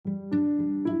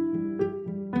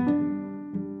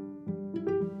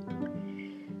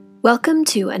Welcome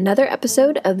to another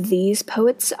episode of These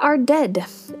Poets Are Dead.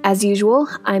 As usual,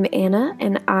 I'm Anna,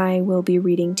 and I will be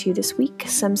reading to you this week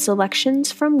some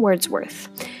selections from Wordsworth.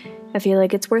 I feel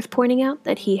like it's worth pointing out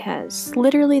that he has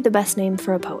literally the best name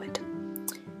for a poet.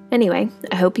 Anyway,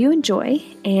 I hope you enjoy,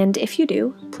 and if you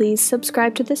do, please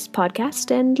subscribe to this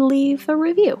podcast and leave a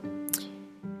review.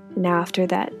 Now, after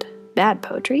that bad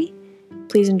poetry,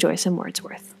 please enjoy some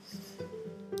Wordsworth.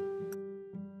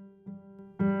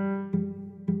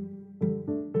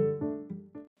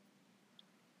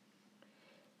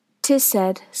 'Tis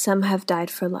said some have died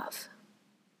for love.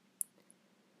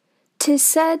 'Tis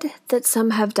said that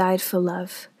some have died for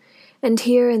love, and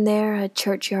here and there a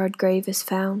churchyard grave is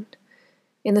found,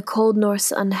 in the cold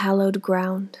Norse unhallowed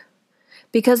ground.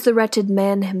 Because the wretched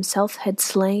man himself had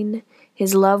slain,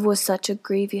 his love was such a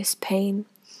grievous pain.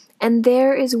 And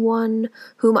there is one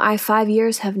whom I 5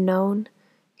 years have known,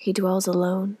 he dwells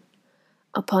alone,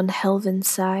 upon Helvan's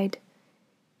side.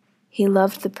 He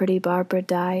loved the pretty Barbara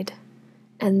died,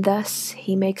 and thus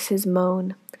he makes his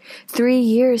moan. 3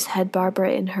 years had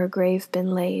Barbara in her grave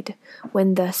been laid,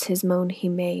 when thus his moan he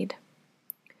made.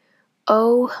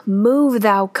 Oh, move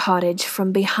thou cottage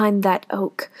from behind that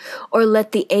oak, or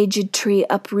let the aged tree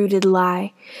uprooted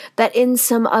lie, that in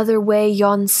some other way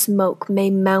yon smoke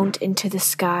may mount into the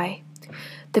sky.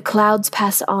 The clouds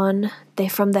pass on, they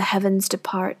from the heavens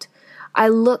depart. I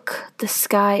look, the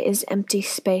sky is empty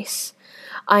space.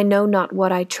 I know not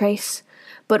what I trace,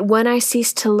 but when I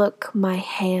cease to look, my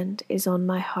hand is on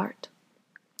my heart.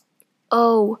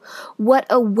 Oh, what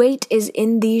a weight is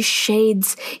in these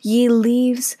shades, ye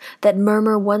leaves that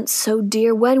murmur once so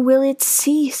dear, when will it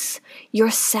cease?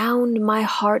 Your sound my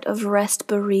heart of rest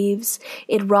bereaves,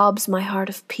 it robs my heart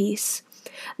of peace.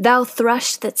 Thou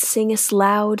thrush that singest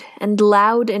loud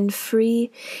and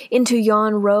free, into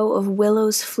yon row of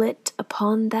willows flit,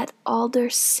 upon that alder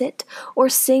sit, or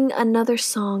sing another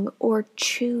song, or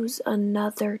choose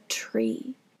another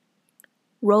tree.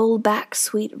 Roll back,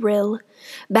 sweet rill,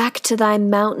 back to thy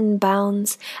mountain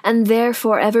bounds, and there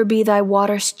forever be thy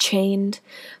waters chained,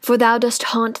 for thou dost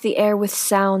haunt the air with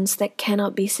sounds that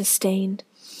cannot be sustained.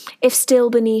 If still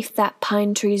beneath that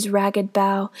pine tree's ragged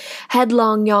bough,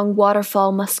 headlong yon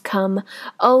waterfall must come,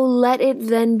 oh, let it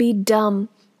then be dumb,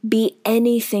 be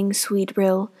anything, sweet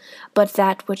rill, but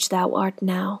that which thou art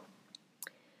now.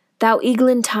 Thou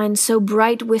eglantine so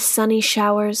bright with sunny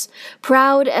showers,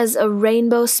 proud as a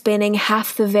rainbow spanning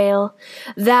half the vale,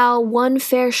 thou one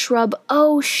fair shrub,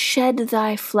 oh, shed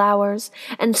thy flowers,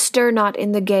 and stir not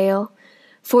in the gale.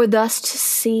 For thus to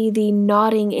see thee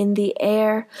nodding in the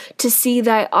air, to see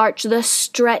thy arch thus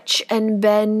stretch and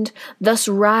bend, thus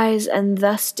rise and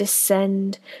thus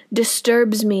descend,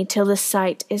 disturbs me till the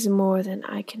sight is more than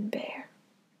I can bear.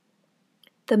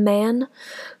 The man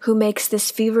who makes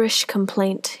this feverish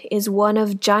complaint is one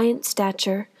of giant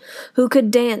stature, who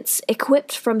could dance,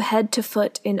 equipped from head to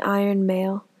foot in iron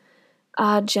mail.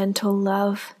 Ah, gentle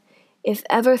love, if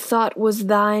ever thought was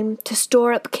thine to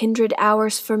store up kindred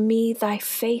hours for me, thy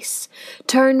face,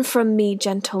 turn from me,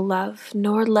 gentle love,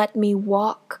 nor let me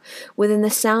walk within the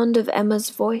sound of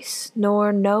Emma's voice,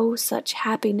 nor know such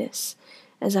happiness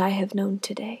as I have known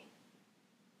today.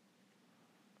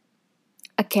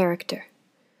 A character.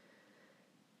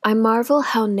 I marvel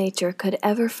how nature could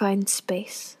ever find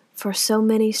space for so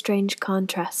many strange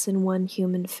contrasts in one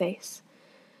human face.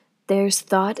 There's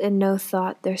thought and no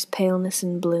thought, there's paleness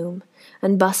and bloom,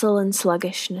 and bustle and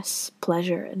sluggishness,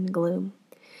 pleasure and gloom.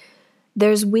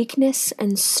 There's weakness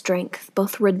and strength,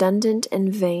 both redundant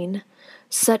and vain,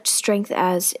 such strength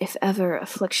as, if ever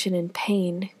affliction and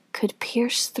pain could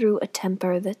pierce through a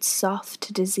temper that's soft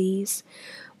to disease,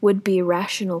 would be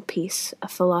rational peace, a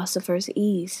philosopher's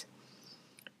ease.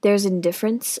 There's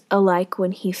indifference, alike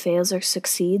when he fails or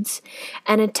succeeds,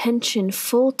 and attention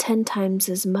full 10 times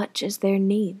as much as their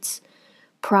needs.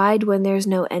 Pride when there's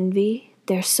no envy,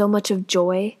 there's so much of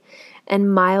joy,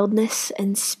 and mildness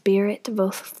and spirit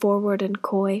both forward and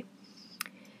coy.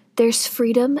 There's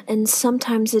freedom and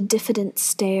sometimes a diffident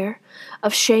stare,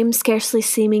 of shame scarcely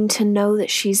seeming to know that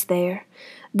she's there.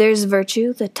 There's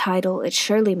virtue, the title it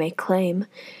surely may claim,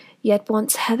 yet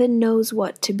wants heaven knows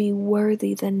what to be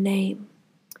worthy the name.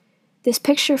 This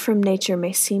picture from nature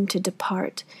may seem to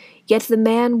depart, yet the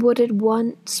man would at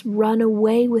once run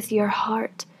away with your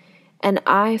heart, and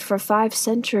I for 5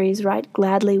 centuries right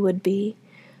gladly would be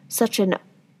such an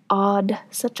odd,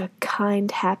 such a kind,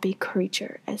 happy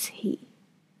creature as he.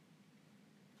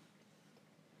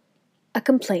 A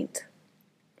complaint.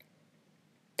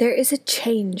 There is a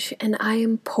change, and I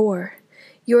am poor.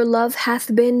 Your love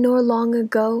hath been, nor long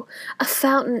ago, a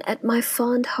fountain at my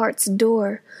fond heart's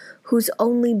door, whose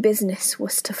only business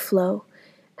was to flow,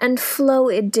 and flow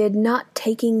it did, not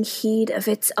taking heed of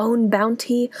its own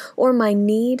bounty or my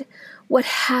need. What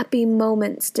happy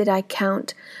moments did I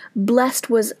count! Blessed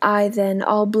was I then,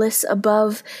 all bliss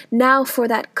above. Now for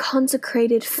that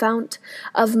consecrated fount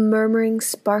of murmuring,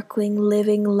 sparkling,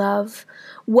 living love.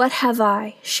 What have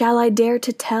I? Shall I dare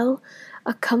to tell?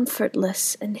 A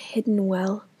comfortless and hidden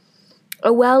well.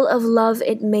 A well of love,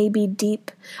 it may be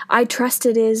deep, I trust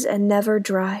it is, and never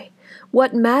dry.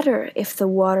 What matter if the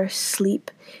waters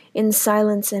sleep in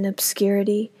silence and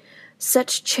obscurity?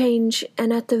 Such change,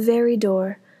 and at the very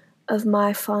door of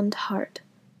my fond heart,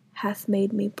 hath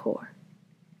made me poor.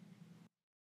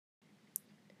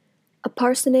 A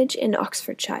parsonage in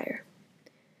Oxfordshire.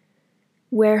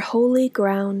 Where holy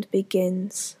ground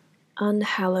begins,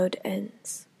 unhallowed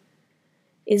ends,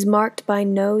 is marked by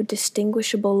no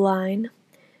distinguishable line.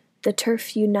 The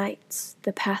turf unites,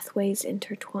 the pathways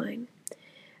intertwine,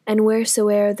 and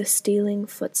wheresoe'er the stealing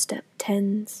footstep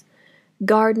tends,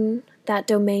 garden, that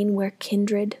domain where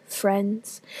kindred,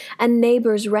 friends, and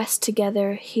neighbors rest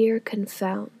together, here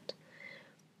confound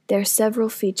their several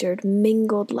featured,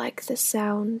 mingled like the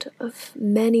sound of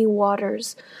many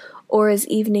waters, or as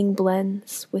evening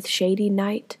blends with shady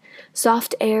night,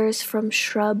 soft airs from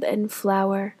shrub and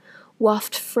flower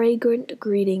waft fragrant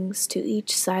greetings to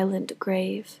each silent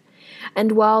grave.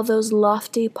 And while those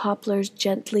lofty poplars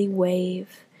gently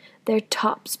wave, their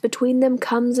tops between them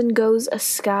comes and goes a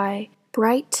sky,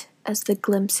 bright as the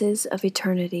glimpses of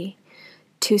eternity,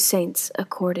 to saints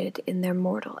accorded in their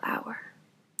mortal hour.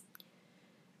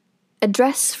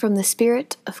 Address from the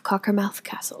Spirit of Cockermouth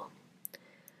Castle.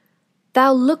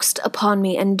 Thou look'st upon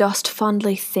me and dost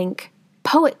fondly think,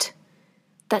 Poet!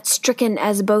 That stricken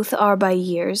as both are by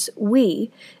years,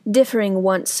 we, differing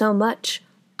once so much,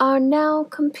 are now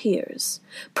compeers,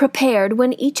 prepared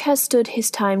when each has stood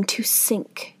his time to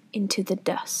sink into the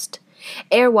dust.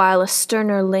 Erewhile a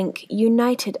sterner link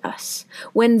united us,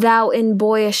 when thou in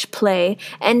boyish play,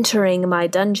 entering my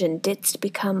dungeon, didst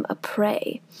become a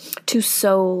prey to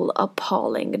soul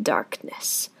appalling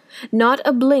darkness. Not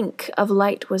a blink of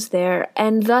light was there,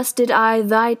 and thus did I,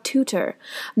 thy tutor,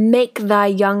 make thy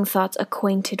young thoughts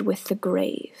acquainted with the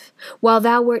grave, while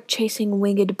thou wert chasing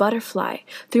winged butterfly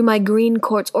through my green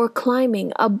courts, or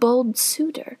climbing, a bold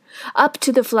suitor, up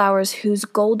to the flowers whose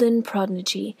golden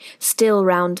prodigy still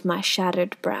round my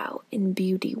shattered brow in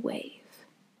beauty wave.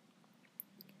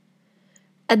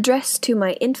 Address to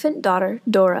my infant daughter,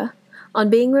 Dora, on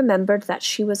being remembered that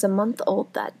she was a month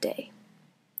old that day.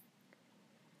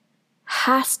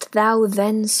 Hast thou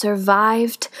then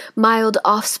survived, mild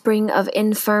offspring of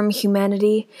infirm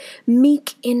humanity,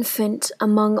 meek infant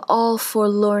among all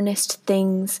forlornest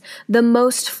things, the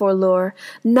most forlore,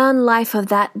 none life of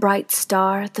that bright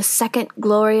star, the second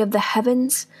glory of the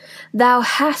heavens? Thou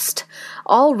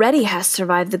already hast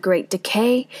survived the great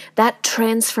decay, that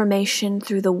transformation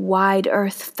through the wide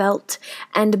earth felt,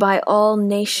 and by all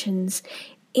nations,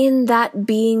 in that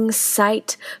being's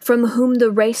sight, from whom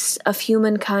the race of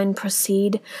humankind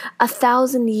proceed,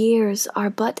 1,000 years are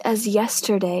but as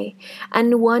yesterday,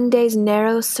 and one day's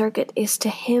narrow circuit is to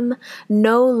him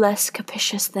no less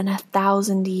capricious than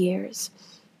 1,000 years.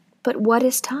 But what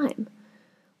is time?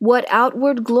 What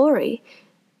outward glory?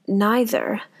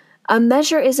 Neither. A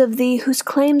measure is of thee whose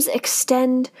claims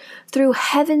extend through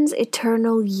heaven's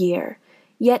eternal year.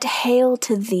 Yet hail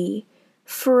to thee,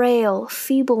 frail,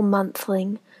 feeble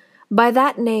monthling, by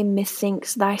that name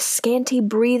methinks thy scanty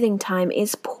breathing time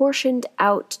is portioned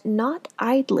out not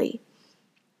idly.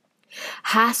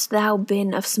 Hast thou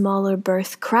been of smaller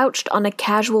birth, crouched on a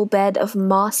casual bed of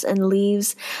moss and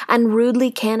leaves, and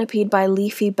rudely canopied by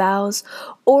leafy boughs,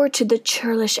 or to the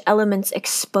churlish elements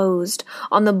exposed,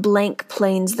 on the blank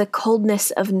plains the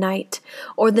coldness of night,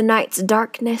 or the night's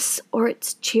darkness, or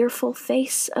its cheerful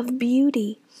face of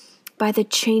beauty, by the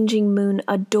changing moon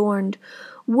adorned,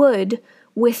 would,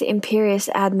 with imperious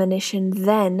admonition,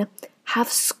 then have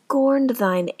scorned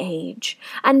thine age,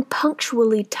 and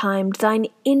punctually timed thine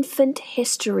infant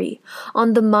history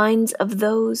on the minds of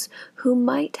those who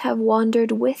might have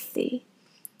wandered with thee.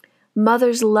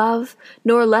 Mother's love,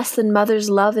 nor less than mother's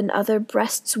love in other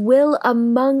breasts, will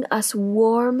among us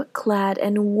warm clad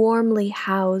and warmly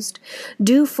housed,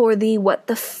 do for thee what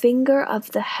the finger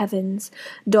of the heavens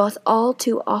doth all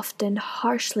too often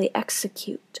harshly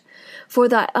execute. For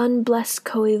thy unblessed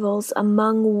coevals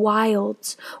among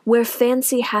wilds, where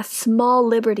fancy hath small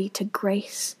liberty to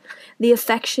grace the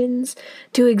affections,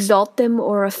 to exalt them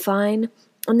or refine,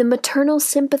 and the maternal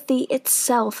sympathy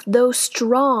itself, though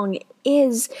strong,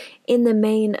 is in the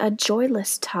main a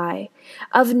joyless tie,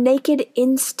 of naked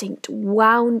instinct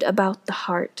wound about the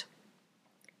heart.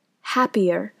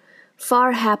 Happier,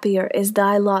 Far happier is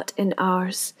thy lot in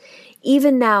ours,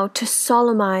 even now to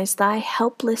solemnize thy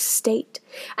helpless state,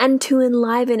 and to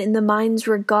enliven in the mind's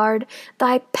regard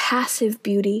thy passive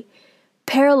beauty.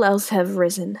 Parallels have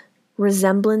risen,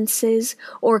 resemblances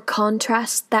or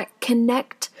contrasts that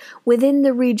connect within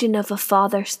the region of a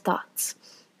father's thoughts.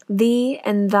 Thee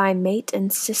and thy mate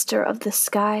and sister of the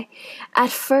sky, at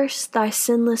first thy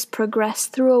sinless progress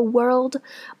through a world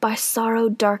by sorrow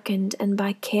darkened and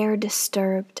by care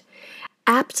disturbed.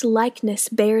 Apt likeness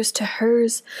bears to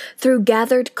hers through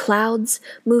gathered clouds,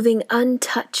 moving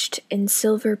untouched in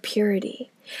silver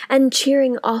purity, and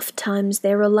cheering oft-times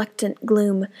their reluctant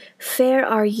gloom. Fair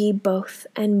are ye both,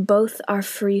 and both are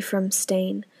free from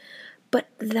stain. But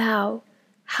thou,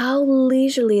 how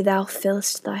leisurely thou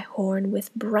fill'st thy horn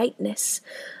with brightness,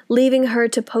 leaving her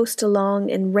to post along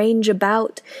and range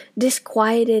about,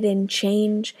 disquieted in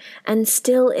change, and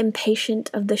still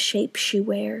impatient of the shape she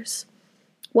wears.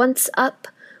 Once up,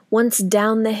 once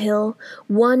down the hill,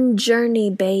 one journey,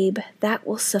 babe, that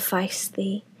will suffice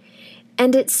thee.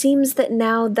 And it seems that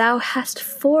now thou hast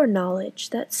foreknowledge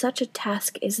that such a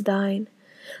task is thine.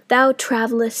 Thou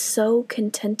travellest so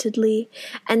contentedly,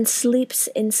 and sleeps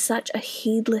in such a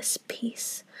heedless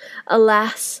peace.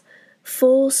 Alas,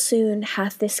 full soon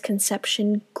hath this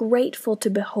conception, grateful to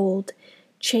behold,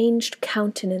 changed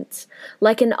countenance,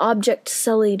 like an object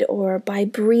sullied o'er by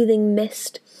breathing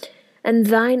mist, and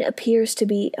thine appears to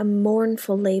be a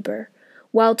mournful labour,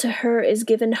 while to her is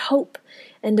given hope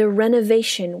and a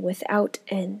renovation without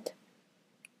end.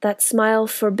 That smile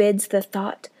forbids the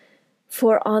thought,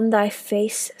 for on thy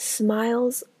face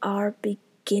smiles are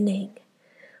beginning,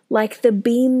 like the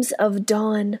beams of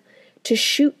dawn, to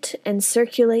shoot and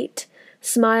circulate.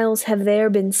 Smiles have there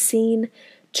been seen,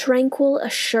 tranquil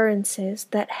assurances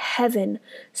that heaven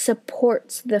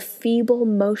supports the feeble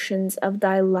motions of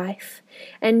thy life,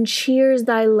 and cheers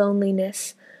thy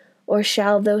loneliness. Or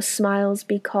shall those smiles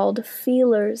be called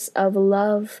feelers of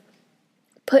love,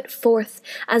 put forth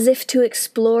as if to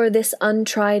explore this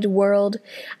untried world,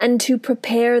 and to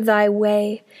prepare thy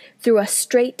way through a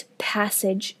straight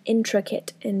passage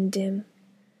intricate and dim?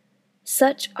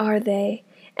 Such are they,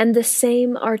 and the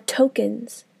same are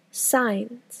tokens,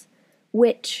 signs,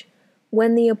 which,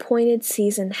 when the appointed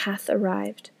season hath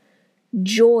arrived,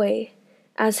 joy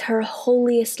as her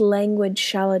holiest language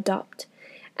shall adopt,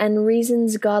 and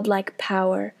reason's godlike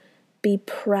power be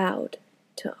proud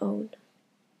to own.